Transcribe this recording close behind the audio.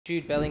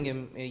Jude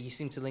Bellingham, you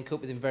seem to link up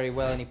with him very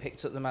well, and he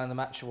picked up the Man of the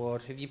Match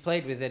award. Have you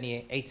played with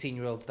any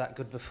 18-year-olds that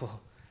good before?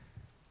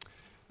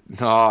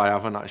 No, I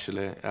haven't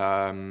actually.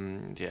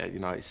 Yeah, you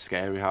know, it's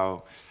scary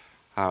how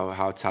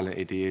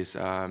talented he is.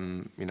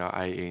 You know,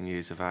 18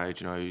 years of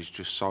age. You know, he's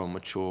just so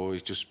mature.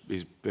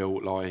 He's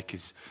built like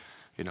he's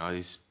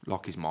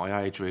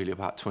my age really,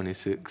 about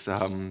 26.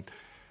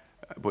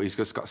 But he's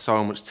just got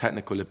so much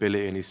technical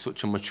ability, and he's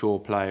such a mature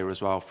player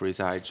as well for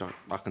his age.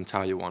 I can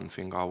tell you one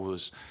thing: I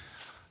was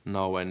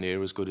nowhere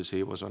near as good as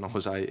he was when I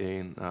was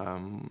 18.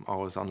 I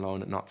was on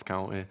loan at Notts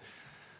County.